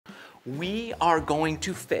We are going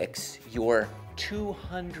to fix your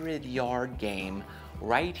 200-yard game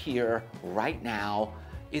right here, right now.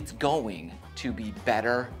 It's going to be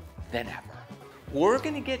better than ever. We're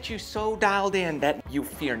gonna get you so dialed in that you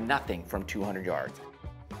fear nothing from 200 yards.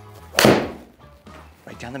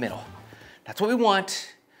 Right down the middle. That's what we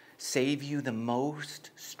want. Save you the most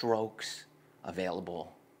strokes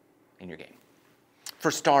available in your game. For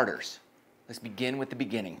starters, let's begin with the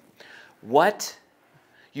beginning. What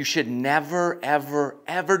you should never, ever,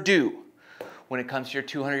 ever do when it comes to your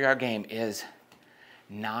 200-yard game is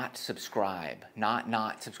not subscribe.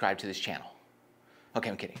 Not subscribe to this channel. Okay,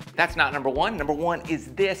 I'm kidding. That's not number one. Number one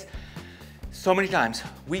is this. So many times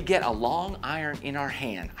we get a long iron in our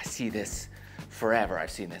hand. I see this forever. I've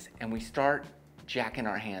seen this. And we start jacking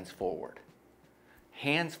our hands forward.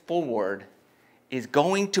 Hands forward is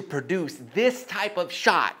going to produce this type of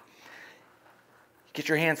shot. Get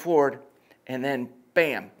your hands forward and then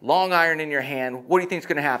bam, long iron in your hand. What do you think is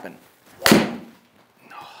going to happen?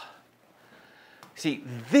 See,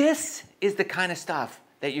 this is the kind of stuff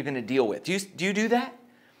that you're going to deal with. Do you do that?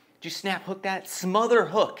 Do you snap hook that? Smother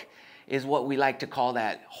hook is what we like to call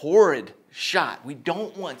that horrid shot. We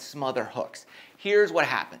don't want smother hooks. Here's what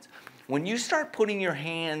happens. When you start putting your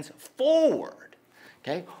hands forward,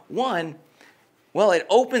 okay, one, well, it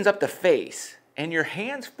opens up the face, and your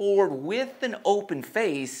hands forward with an open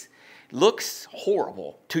face looks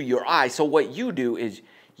horrible to your eye. So what you do is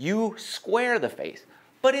you square the face.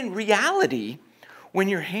 But in reality, when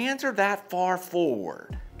your hands are that far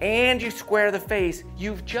forward and you square the face,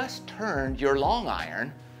 you've just turned your long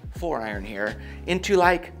iron, 4-iron here, into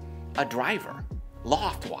like a driver,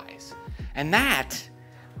 loft-wise. And that's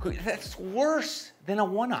worse than a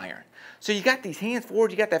 1-iron. So you got these hands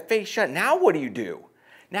forward, you got that face shut. Now what do?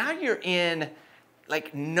 Now you're in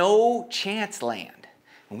like no chance land.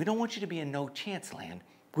 And we don't want you to be in no chance land.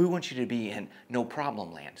 We want you to be in no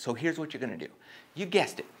problem land. So here's what you're gonna do. You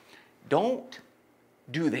guessed it. Don't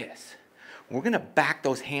do this. We're gonna back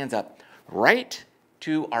those hands up right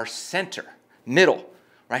to our center, middle,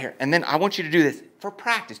 right here. And then I want you to do this for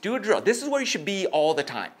practice. Do a drill. This is where you should be all the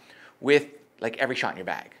time with like every shot in your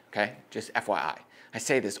bag, okay? Just FYI. I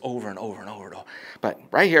say this over and over and over and over. But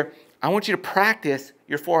right here, I want you to practice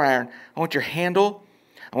your 4-iron. I want your handle,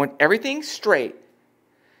 I want everything straight,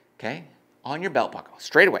 okay, on your belt buckle,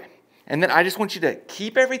 straight away. And then I just want you to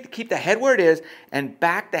keep the head where it is and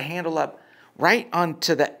back the handle up right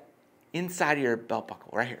onto the inside of your belt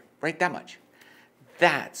buckle, right here, right that much.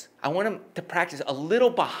 I want them to practice a little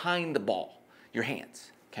behind the ball, your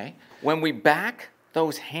hands, okay? When we back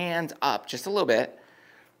those hands up just a little bit,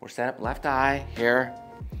 we're set up left eye here,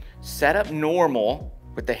 set up normal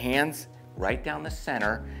with the hands right down the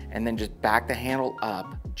center, and then just back the handle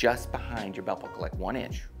up just behind your belt buckle, like 1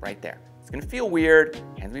 inch, right there. It's gonna feel weird,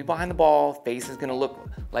 hands will be behind the ball, face is gonna look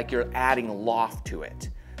like you're adding loft to it.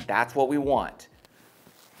 That's what we want.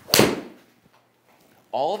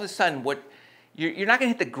 All of a sudden, you're not gonna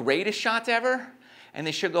hit the greatest shots ever, and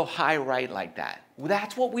they should go high right like that.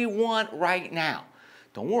 That's what we want right now.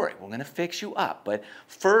 Don't worry, we're gonna fix you up. But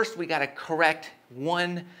first, we gotta correct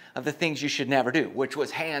one of the things you should never do, which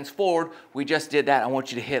was hands forward. We just did that. I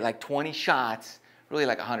want you to hit like 20 shots, really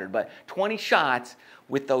like 100, but 20 shots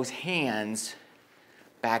with those hands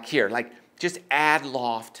back here. Like, just add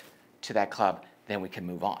loft to that club, then we can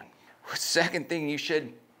move on. Second thing you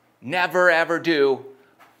should never, ever do,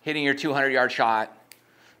 hitting your 200-yard shot,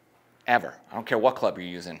 ever. I don't care what club you're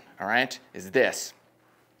using, all right, is this.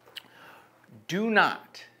 Do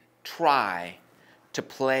not try to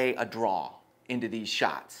play a draw into these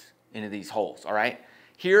shots, into these holes, all right?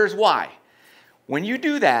 Here's why. When you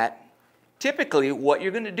do that, typically what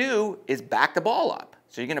you're gonna do is back the ball up.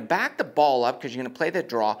 So you're gonna back the ball up because you're gonna play the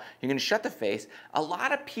draw, you're gonna shut the face. A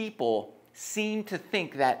lot of people seem to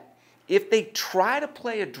think that if they try to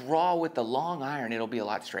play a draw with the long iron, it'll be a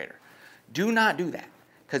lot straighter. Do not do that,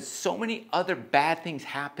 because so many other bad things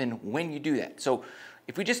happen when you do that. So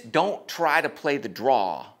if we just don't try to play the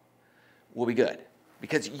draw, we'll be good.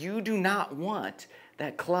 Because you do not want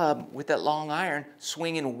that club with that long iron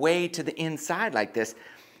swinging way to the inside like this.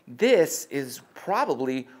 This is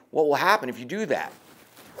probably what will happen if you do that.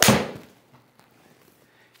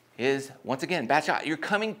 Is, once again, bad shot. You're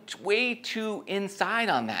coming way too inside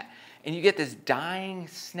on that. And you get this dying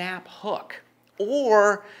snap hook.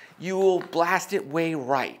 Or you will blast it way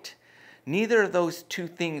right. Neither of those two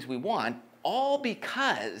things we want, all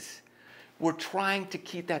because we're trying to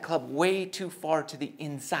keep that club way too far to the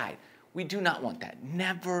inside. We do not want that.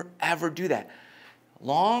 Never, ever do that.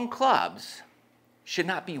 Long clubs should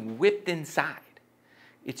not be whipped inside.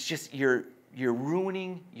 It's just you're you're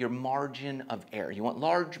ruining your margin of error. You want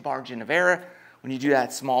large margin of error. When you do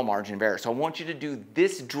that, small margin of error. So I want you to do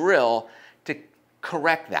this drill to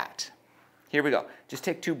correct that. Here we go. Just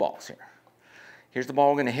take 2 balls here. Here's the ball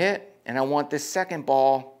we're going to hit, and I want this second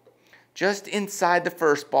ball just inside the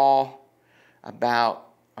first ball, about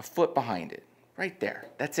a foot behind it. Right there.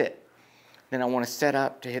 That's it. Then I want to set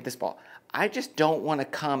up to hit this ball. I just don't want to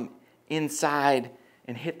come inside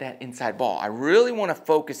and hit that inside ball. I really want to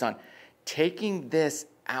focus on taking this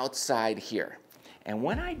outside here. And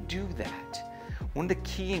when I do that, one of the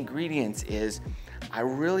key ingredients is I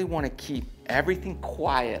really want to keep everything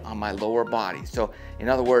quiet on my lower body. So in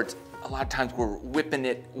other words, a lot of times we're whipping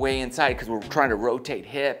it way inside because we're trying to rotate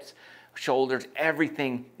hips, shoulders,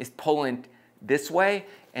 everything is pulling this way,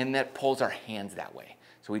 and that pulls our hands that way.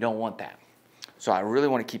 So we don't want that. So I really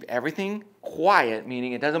want to keep everything quiet,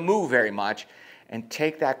 meaning it doesn't move very much, and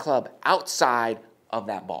take that club outside of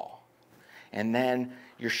that ball. And then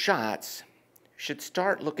your shots should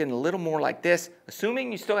start looking a little more like this,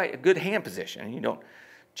 assuming you still have a good hand position and you don't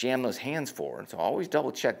jam those hands forward. So always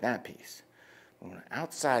double check that piece.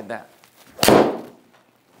 Outside that.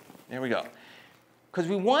 There we go. Because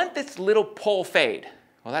we want this little pull fade.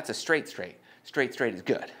 Well, that's a straight. Straight is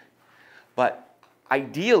good. But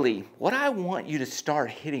ideally, what I want you to start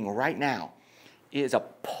hitting right now is a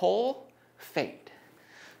pull fade.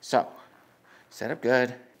 So set up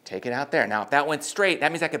good, take it out there. Now, if that went straight,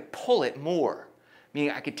 that means I could pull it more,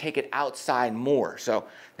 meaning I could take it outside more. So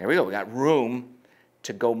there we go. We got room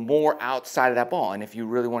to go more outside of that ball. And if you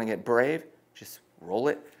really want to get brave, just roll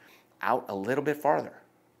it out a little bit farther,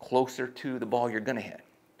 closer to the ball you're going to hit.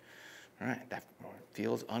 All right, that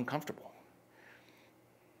feels uncomfortable.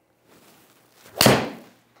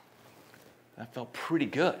 That felt pretty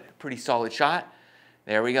good, pretty solid shot.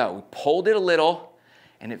 There we go. We pulled it a little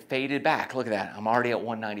and it faded back. Look at that. I'm already at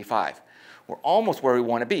 195. We're almost where we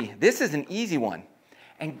want to be. This is an easy one.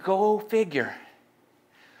 And go figure,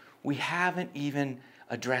 we haven't even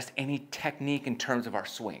addressed any technique in terms of our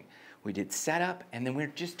swing. We did setup, and then we're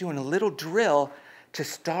just doing a little drill to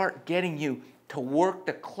start getting you to work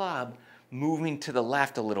the club moving to the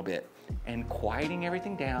left a little bit and quieting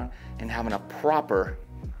everything down and having a proper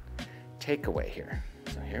takeaway here.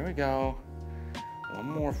 So here we go. One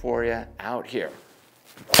more for you out here.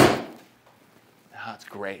 That's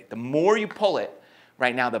great. The more you pull it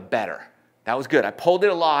right now, the better. That was good. I pulled it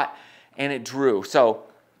a lot and it drew. So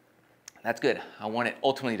that's good. I want it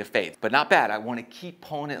ultimately to fade, but not bad. I want to keep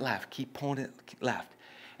pulling it left, keep pulling it left.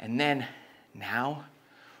 And then now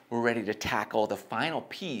we're ready to tackle the final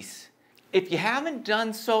piece. If you haven't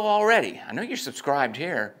done so already, I know you're subscribed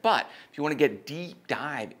here, but if you want to get deep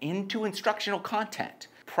dive into instructional content,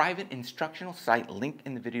 private instructional site, link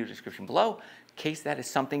in the video description below, in case that is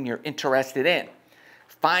something you're interested in.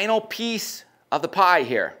 Final piece of the pie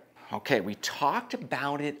here. Okay, we talked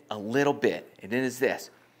about it a little bit. It is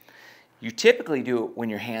this. You typically do it when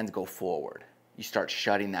your hands go forward. You start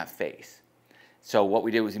shutting that face. So what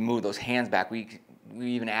we did was we moved those hands back. We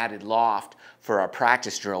even added loft for our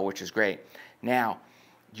practice drill, which is great. Now,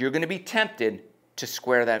 you're going to be tempted to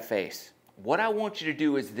square that face. What I want you to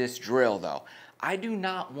do is this drill, though. I do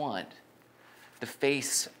not want the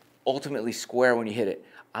face ultimately square when you hit it.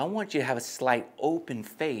 I want you to have a slight open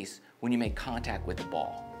face when you make contact with the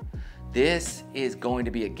ball. This is going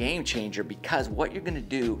to be a game changer because what you're going to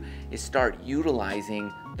do is start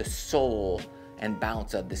utilizing the sole and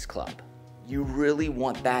bounce of this club. You really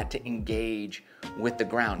want that to engage with the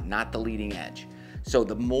ground, not the leading edge. So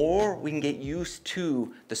the more we can get used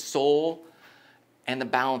to the sole and the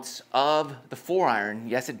bounce of the 4-iron,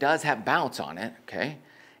 yes, it does have bounce on it, okay?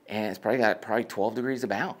 And it's probably got 12 degrees of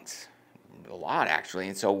bounce. A lot, actually.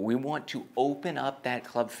 And so we want to open up that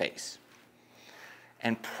club face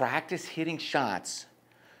and practice hitting shots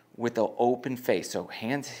with an open face. So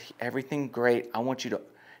hands, everything great. I want you to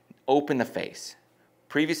open the face.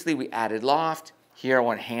 Previously, we added loft. Here, I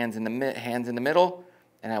want hands in the middle,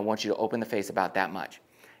 and I want you to open the face about that much.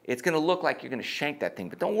 It's going to look like you're going to shank that thing,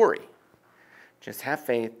 but don't worry. Just have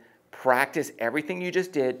faith. Practice everything you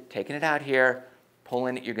just did, taking it out here,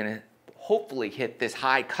 pulling it. You're going to hopefully hit this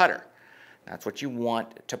high cutter. That's what you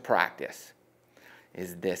want to practice,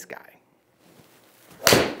 is this guy.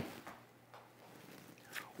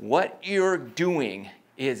 What you're doing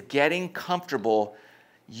is getting comfortable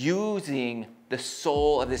using the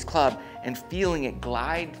sole of this club and feeling it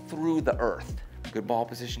glide through the earth. Good ball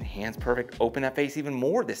position, hands perfect. Open that face even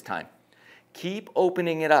more this time. Keep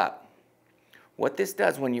opening it up. What this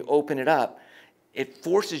does when you open it up, it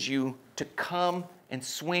forces you to come and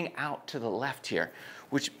swing out to the left here,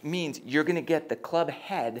 which means you're going to get the club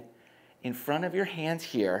head in front of your hands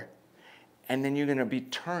here, and then you're gonna be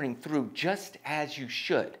turning through just as you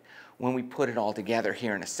should when we put it all together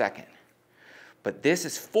here in a second. But this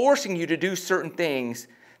is forcing you to do certain things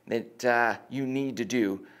that you need to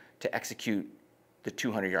do to execute the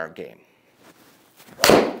 200-yard game.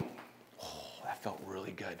 Oh, that felt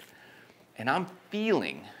really good. And I'm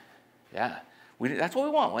feeling, yeah, that's what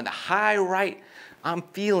we want. When the high right, I'm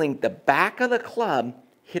feeling the back of the club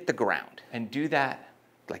hit the ground. And do that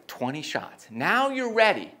like 20 shots. Now you're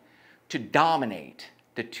ready to dominate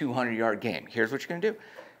the 200-yard game. Here's what you're gonna do.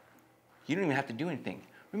 You don't even have to do anything.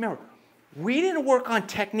 Remember, we didn't work on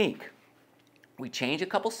technique. We changed a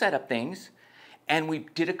couple setup things, and we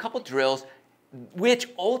did a couple drills, which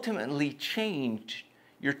ultimately changed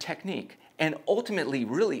your technique. And ultimately,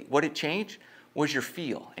 really, what it changed was your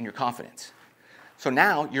feel and your confidence. So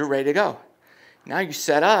now you're ready to go. Now you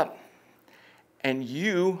set up, and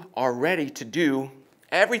you are ready to do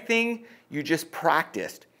everything you just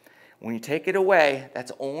practiced. When you take it away, that's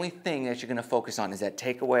the only thing that you're gonna focus on is that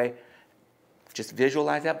takeaway. Just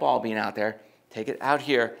visualize that ball being out there. Take it out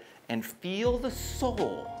here and feel the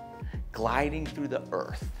soul gliding through the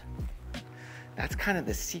earth. That's kind of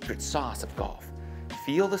the secret sauce of golf.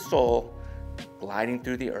 Feel the soul gliding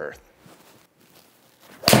through the earth.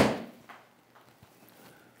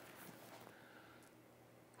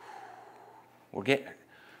 We're getting,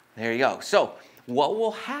 there you go. So what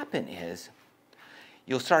will happen is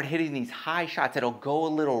you'll start hitting these high shots that'll go a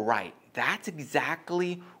little right. That's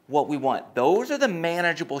exactly what we want. Those are the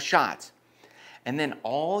manageable shots. And then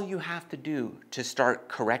all you have to do to start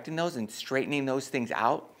correcting those and straightening those things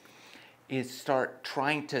out is start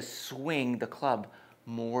trying to swing the club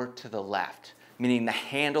more to the left, meaning the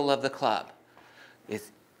handle of the club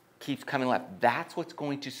keeps coming left. That's what's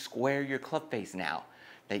going to square your club face now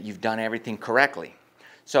that you've done everything correctly.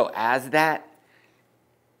 So as that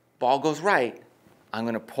ball goes right, I'm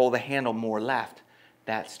going to pull the handle more left.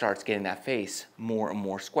 That starts getting that face more and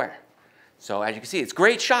more square. So as you can see, it's a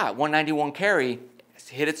great shot, 191 carry,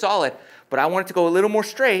 hit it solid, but I want it to go a little more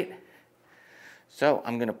straight. So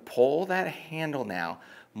I'm gonna pull that handle now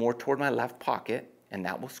more toward my left pocket, and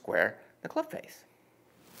that will square the club face.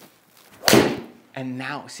 And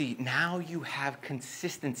now, see, now you have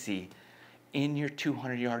consistency in your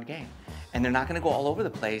 200-yard game. And they're not gonna go all over the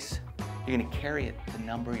place. You're gonna carry it the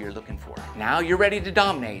number you're looking for. Now you're ready to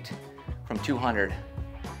dominate from 200.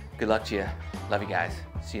 Good luck to you. Love you guys.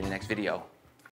 See you in the next video.